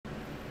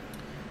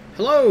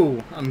Hello,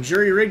 I'm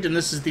Jury Rigged, and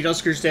this is the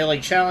Duskers Daily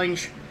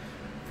Challenge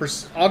for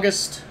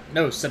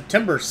September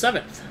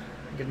 7th.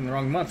 I'm getting the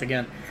wrong month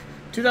again.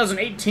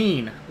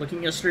 2018. Looking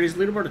at yesterday's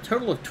leaderboard, a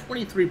total of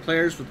 23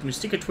 players, with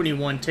Mystica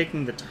 21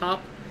 taking the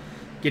top,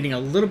 getting a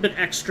little bit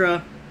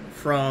extra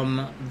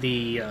from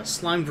the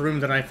slimed room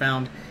that I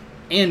found,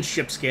 and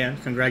ship scan.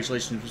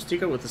 Congratulations,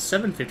 Mystica, with a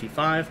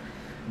 755.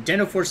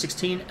 Dano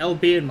 416,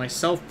 LB, and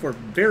myself, for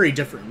very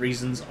different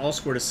reasons, all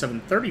scored a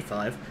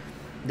 735.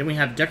 Then we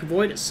have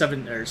Decavoid at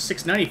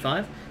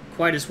 695,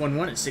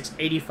 Quietus11 at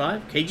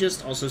 685,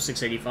 Kagist also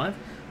 685,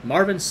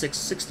 Marvin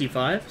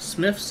 665,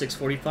 Smith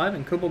 645,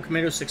 and Kobo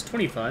Commando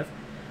 625,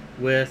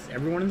 with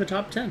everyone in the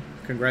top 10.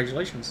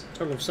 Congratulations.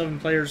 Total of 7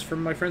 players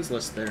from my friends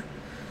list there.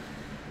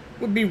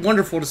 Would be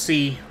wonderful to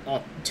see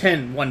all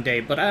 10 one day,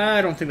 but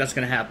I don't think that's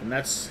going to happen.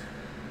 It's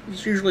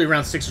usually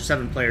around 6 or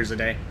 7 players a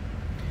day.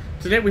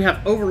 Today we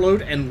have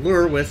Overload and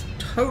Lure with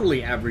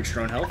totally average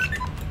drone health.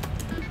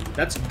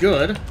 That's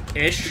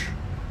good-ish.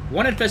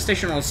 1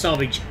 infestation on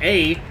salvage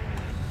A.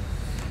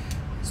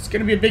 It's going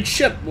to be a big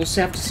ship. We'll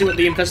have to see what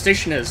the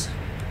infestation is.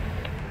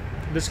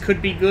 This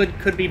could be good,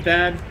 could be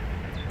bad.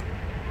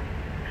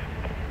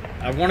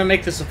 I want to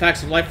make this a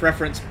Facts of Life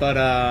reference, but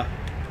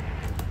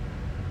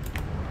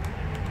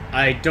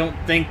I don't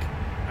think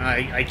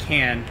I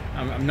can.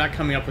 I'm not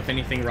coming up with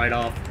anything right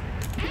off.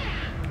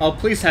 Oh,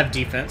 please have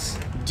defense.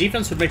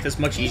 Defense would make this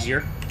much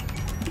easier.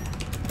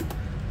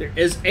 There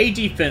is a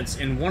defense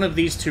in one of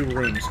these 2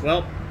 rooms.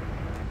 Well,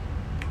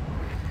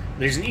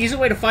 there's an easy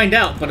way to find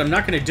out, but I'm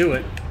not going to do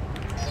it.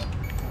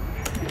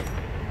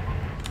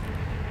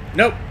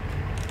 Nope.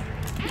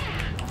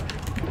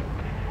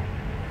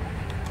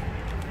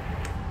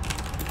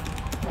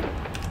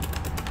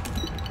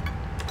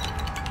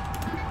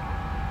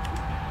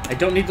 I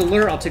don't need the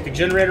lure. I'll take the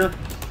generator.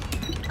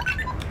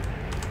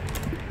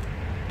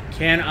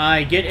 Can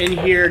I get in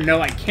here?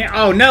 No, I can't.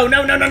 Oh, no,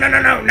 no, no, no, no,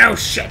 no, no, no,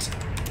 shit.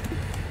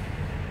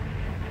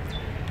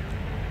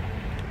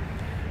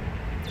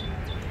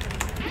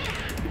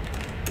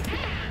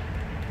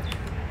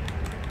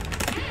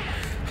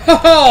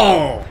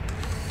 Oh!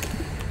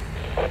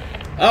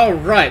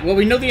 Alright, well,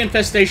 we know the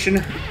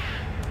infestation.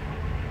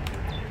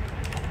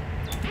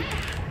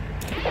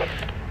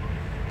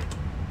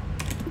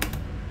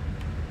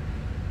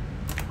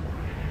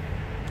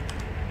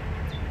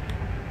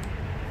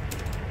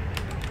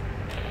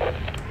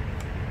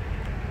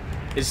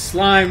 Is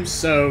slime,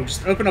 so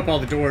just open up all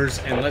the doors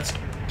and let's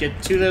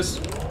get to this.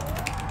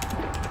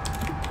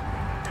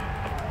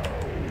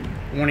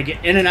 I want to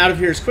get in and out of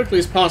here as quickly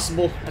as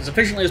possible, as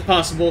efficiently as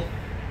possible.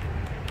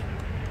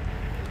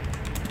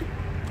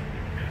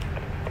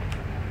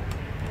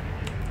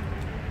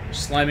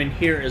 Slime in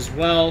here as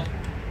well.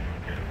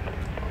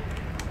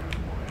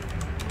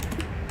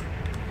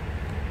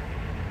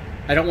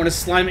 I don't want to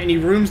slime any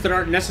rooms that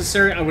aren't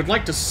necessary. I would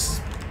like to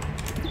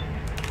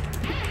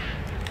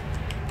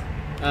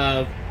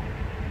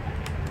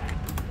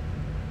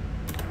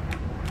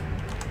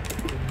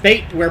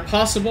bait where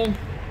possible,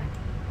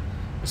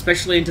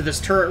 especially into this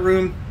turret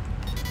room.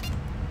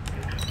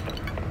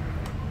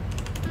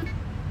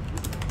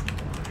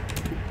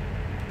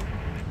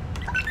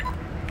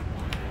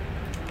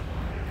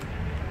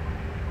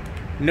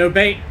 No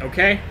bait,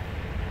 okay.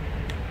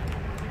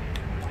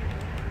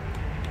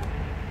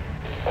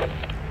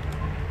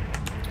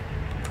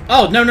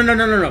 Oh, no, no, no,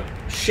 no, no, no.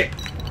 Shit.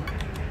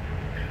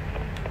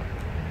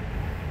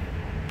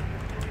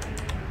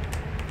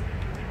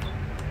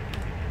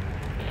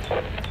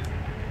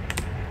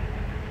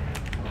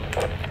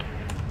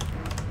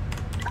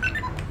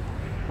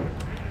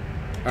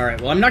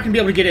 Alright, well, I'm not going to be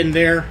able to get in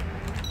there.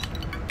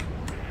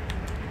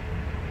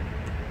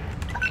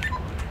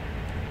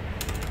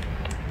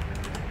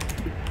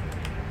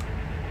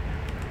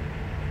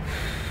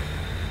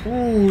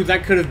 Ooh,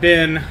 that could have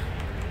been...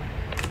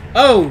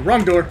 Oh,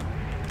 wrong door.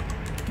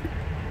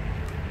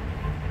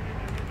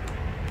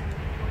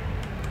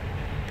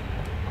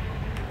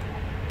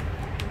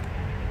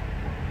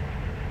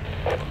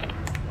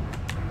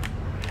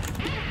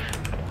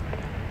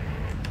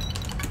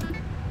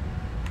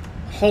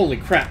 Holy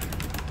crap.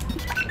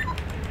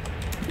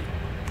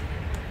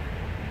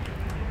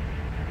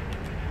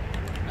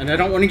 And I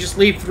don't want to just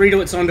leave 3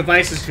 to its own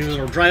devices because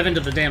it'll drive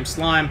into the damn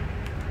slime.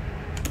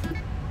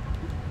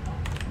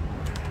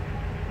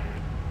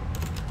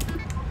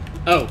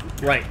 Oh,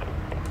 right.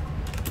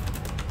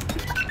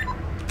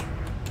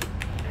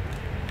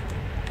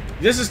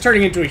 This is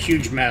turning into a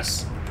huge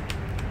mess.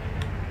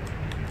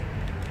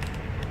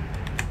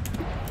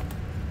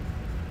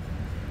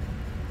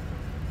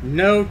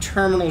 No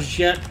terminals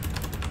yet.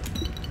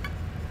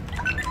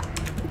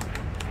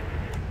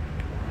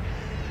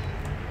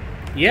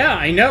 Yeah,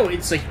 I know.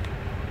 It's a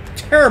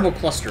terrible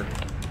cluster.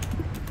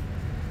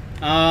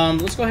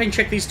 Let's go ahead and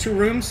check these 2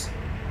 rooms.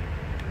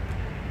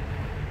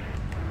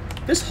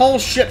 This whole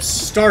ship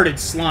started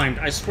slimed,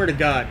 I swear to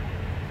God.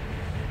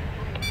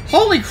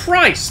 Holy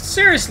Christ!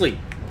 Seriously!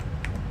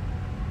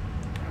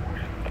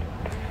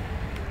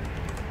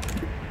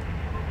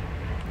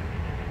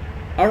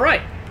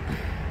 Alright.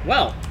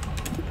 Well.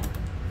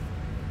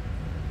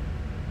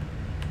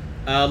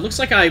 Looks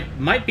like I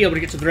might be able to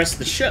get to the rest of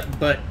the ship,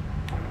 but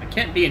I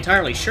can't be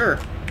entirely sure.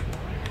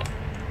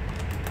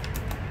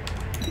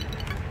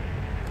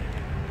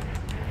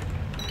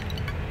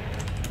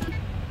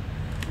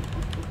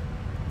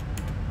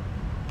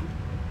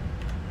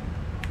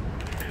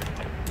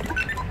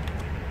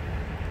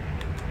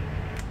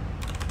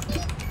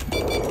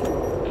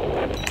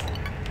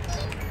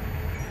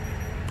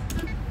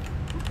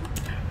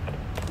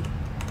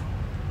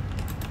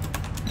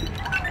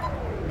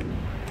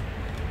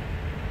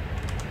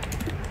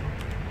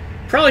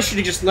 Probably should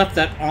have just left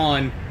that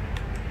on.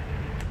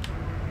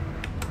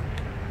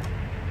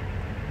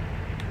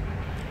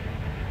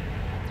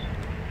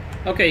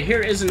 Okay, here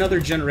is another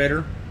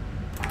generator.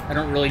 I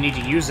don't really need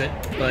to use it,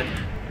 but...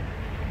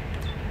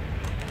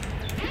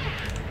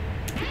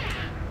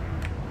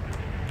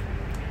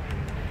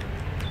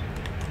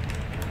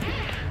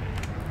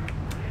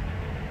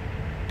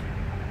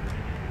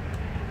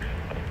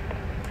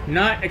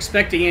 Not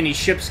expecting any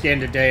ship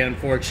scan today,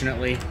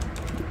 unfortunately.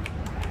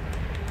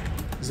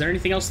 Is there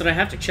anything else that I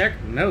have to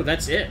check? No,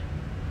 that's it.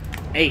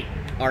 8.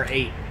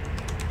 R8.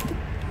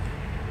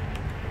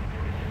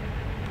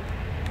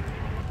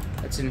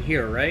 That's in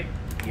here, right?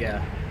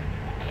 Yeah.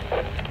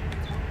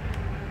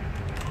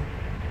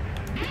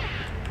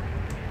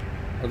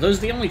 Are those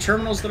the only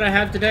terminals that I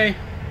have today?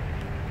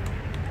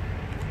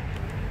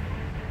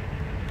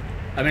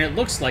 I mean, it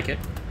looks like it.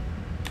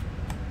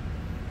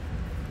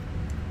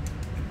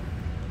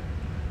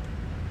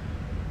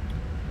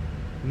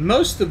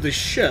 Most of the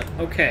ship,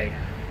 okay.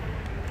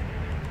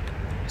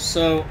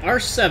 So,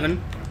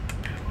 R7,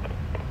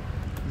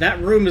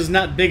 that room is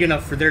not big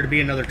enough for there to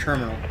be another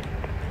terminal.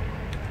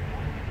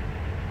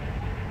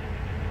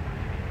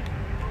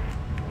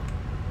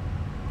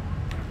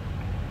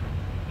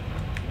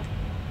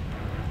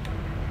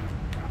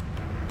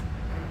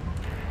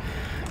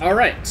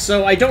 Alright,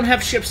 so I don't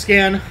have ship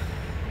scan,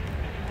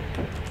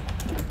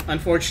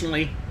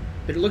 unfortunately,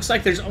 but it looks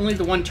like there's only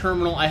the one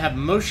terminal. I have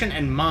motion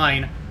and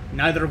mine,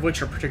 neither of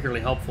which are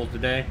particularly helpful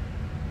today.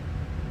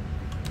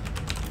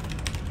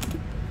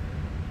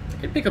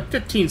 I can pick up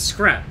 15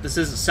 scrap. This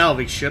is a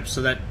salvage ship,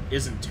 so that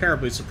isn't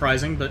terribly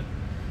surprising, but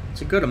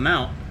it's a good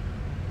amount.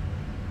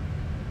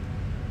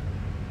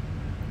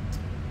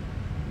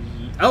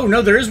 Oh,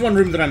 no, there is one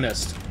room that I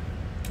missed.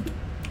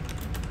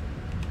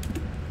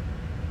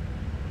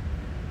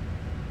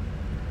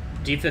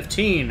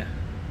 D15.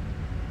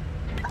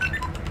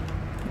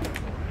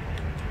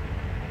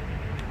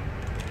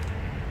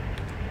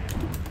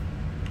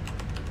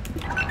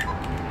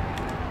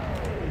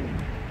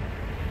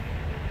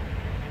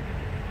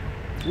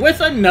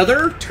 With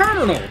another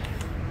terminal.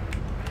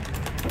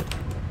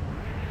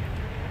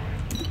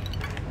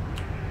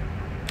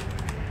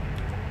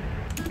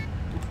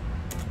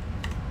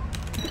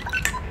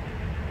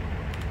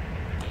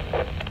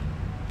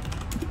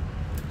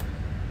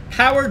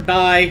 Powered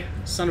by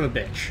son of a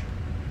bitch.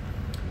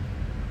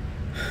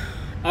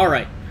 All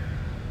right.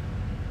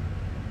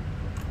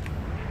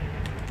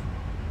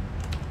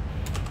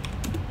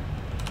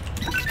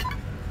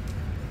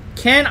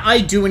 Can I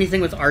do anything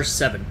with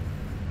R7?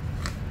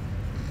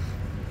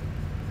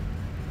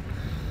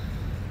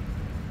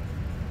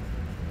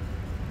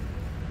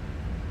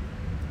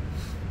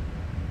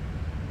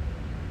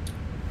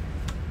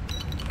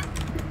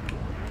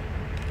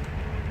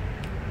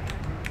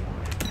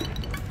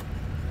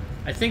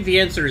 I think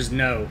the answer is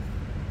no.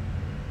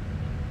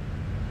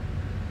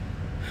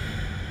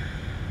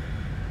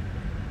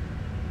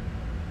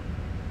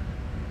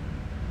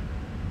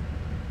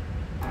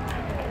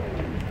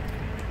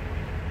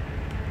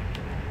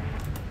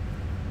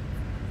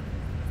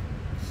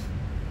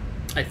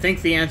 I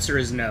think the answer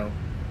is no.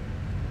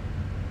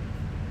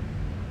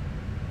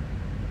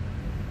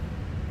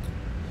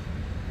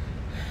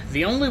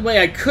 The only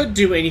way I could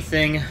do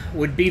anything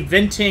would be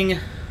venting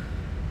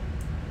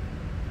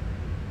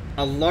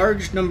a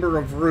large number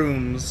of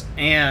rooms,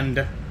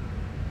 and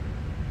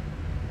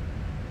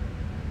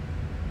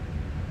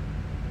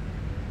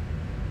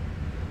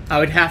I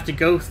would have to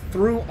go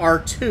through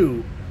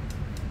R2,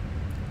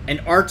 and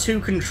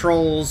R2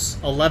 controls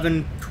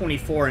 11,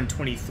 24, and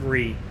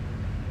 23,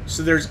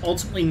 so there's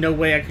ultimately no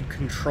way I could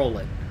control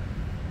it.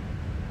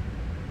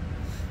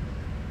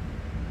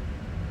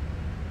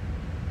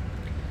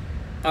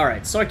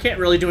 Alright, so I can't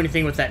really do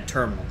anything with that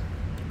terminal.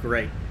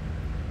 Great.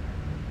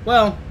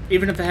 Well,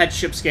 even if I had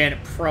ship scan,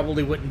 it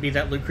probably wouldn't be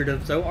that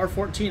lucrative, though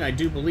R14, I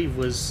do believe,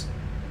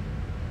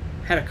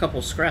 had a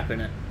couple scrap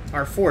in it.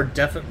 R4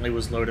 definitely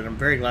was loaded. I'm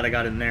very glad I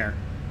got in there.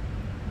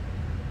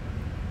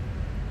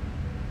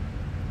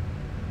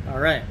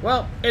 Alright,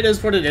 well, it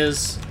is what it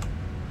is.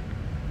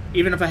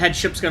 Even if I had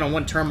ship scan on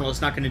one terminal,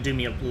 it's not going to do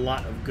me a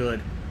lot of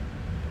good.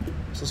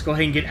 So let's go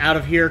ahead and get out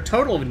of here.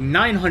 Total of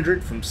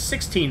 900 from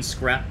 16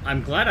 scrap.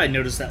 I'm glad I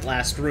noticed that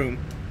last room.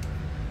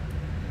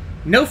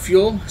 No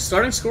fuel,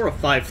 starting score of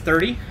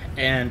 530,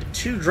 and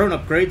 2 drone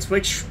upgrades,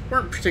 which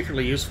weren't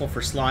particularly useful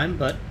for slime,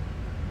 but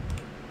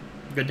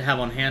good to have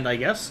on hand, I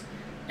guess.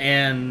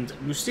 And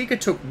Mustika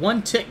took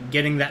 1 tick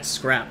getting that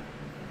scrap.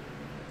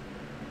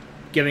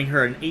 giving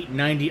her an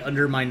 890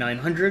 under my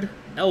 900.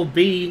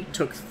 LB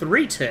took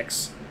 3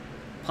 ticks,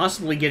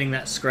 possibly getting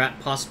that scrap,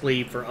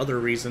 possibly for other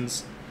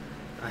reasons.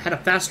 I had a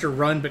faster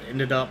run, but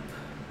ended up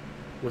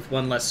with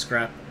 1 less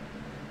scrap.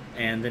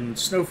 And then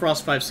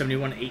Snowfrost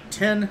 571,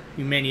 810.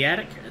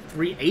 Humaniatic at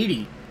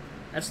 380.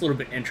 That's a little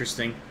bit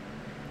interesting.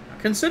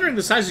 Considering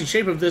the size and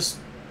shape of this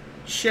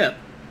ship,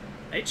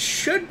 it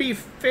should be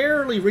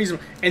fairly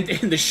reasonable. And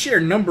the sheer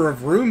number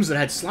of rooms that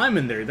had slime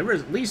in there were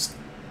at least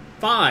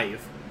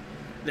 5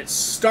 that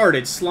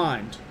started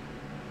slimed.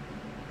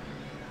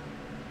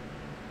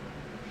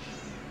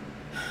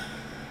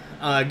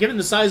 Given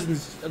the size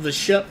of the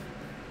ship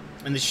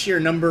and the sheer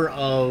number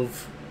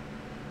of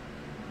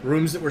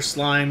rooms that were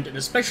slimed, and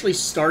especially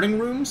starting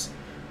rooms,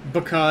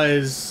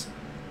 because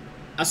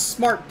a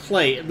smart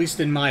play, at least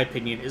in my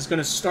opinion, is going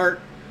to start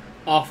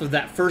off of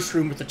that first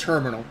room with the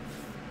terminal.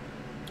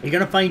 You're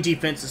going to find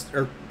defense,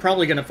 or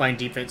probably going to find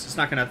defense. It's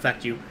not going to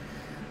affect you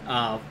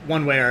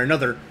one way or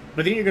another.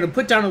 But then you're going to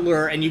put down a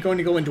lure, and you're going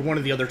to go into one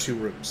of the other 2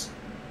 rooms.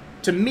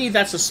 To me,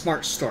 that's a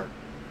smart start.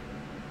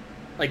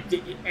 Like,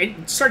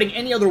 starting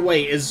any other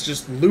way is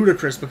just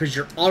ludicrous, because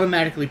you're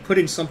automatically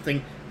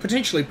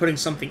potentially putting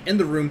something in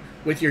the room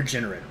with your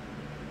generator.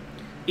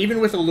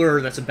 Even with a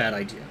lure, that's a bad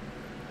idea.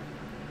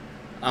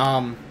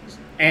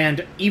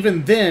 And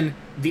even then,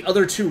 the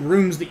other 2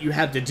 rooms that you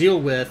have to deal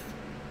with,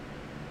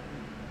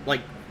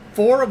 like,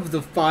 4 of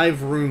the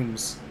 5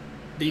 rooms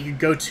that you could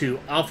go to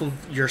off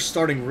of your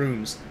starting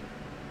rooms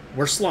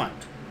were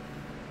slimed.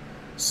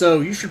 So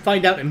you should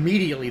find out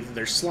immediately that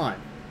they're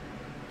slime.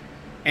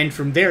 And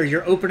from there,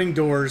 you're opening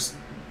doors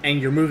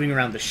and you're moving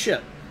around the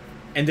ship.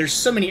 And there's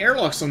so many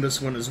airlocks on this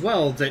one as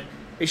well that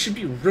it should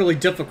be really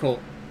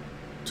difficult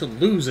to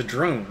lose a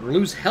drone, or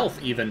lose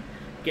health even,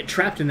 get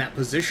trapped in that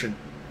position.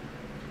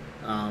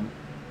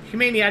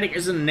 Humaniatic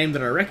isn't a name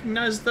that I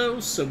recognize, though,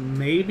 so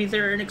maybe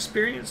they're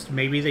inexperienced.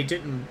 Maybe they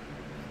didn't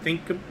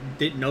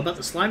know about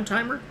the slime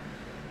timer.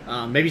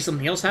 Maybe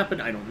something else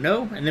happened, I don't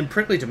know. And then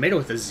Prickly Tomato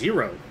with a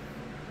 0.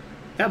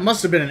 That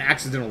must have been an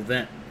accidental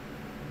vent.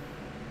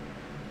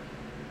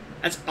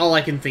 That's all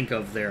I can think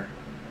of there.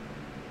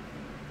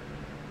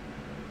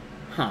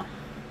 Huh.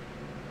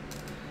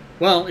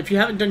 Well, if you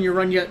haven't done your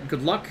run yet,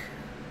 good luck.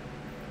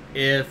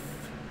 If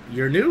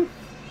you're new,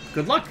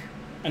 good luck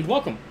and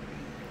welcome.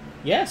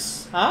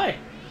 Yes, hi.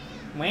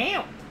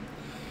 Wow.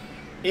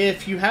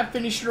 If you have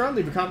finished your run,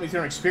 leave a comment with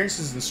your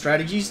experiences and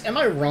strategies. Am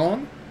I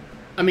wrong?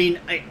 I mean,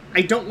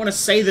 I don't want to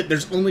say that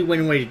there's only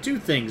one way to do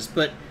things,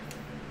 but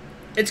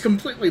it's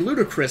completely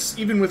ludicrous,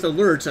 even with a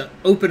lure, to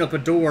open up a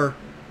door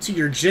to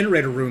your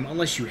generator room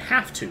unless you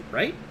have to,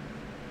 right?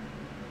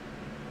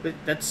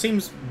 That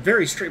seems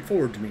very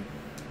straightforward to me.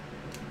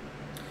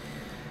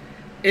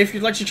 If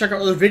you'd like to check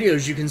out other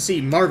videos, you can see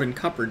Marvin,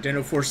 Copper,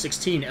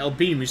 Dano416,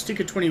 LB,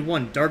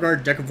 Mystica21,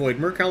 Dargard, Decavoid,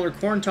 Mercowler,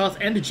 Corntoth,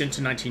 and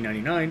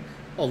Agenta1999,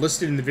 all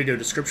listed in the video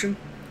description.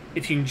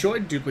 If you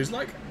enjoyed, do please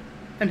like,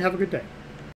 and have a good day.